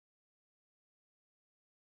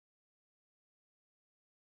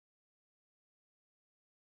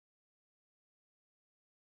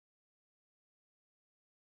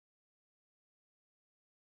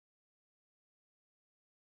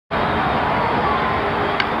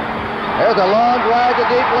There's a long drive to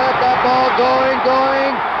deep left. That ball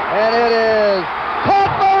going, and it is caught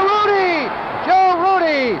by Rudi. Joe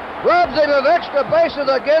Rudi rubs him of extra bases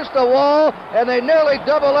against the wall, and they nearly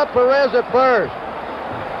double up Perez at first.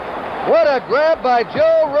 What a grab by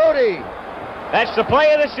Joe Rudi. That's the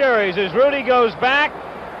play of the series as Rudi goes back.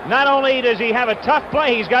 Not only does he have a tough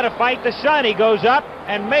play, he's got to fight the sun. He goes up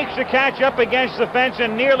and makes the catch up against the fence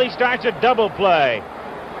and nearly starts a double play.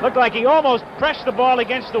 Looked like he almost pressed the ball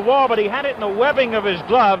against the wall, but he had it in the webbing of his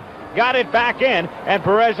glove, got it back in, and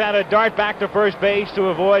Perez had to dart back to first base to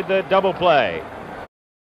avoid the double play.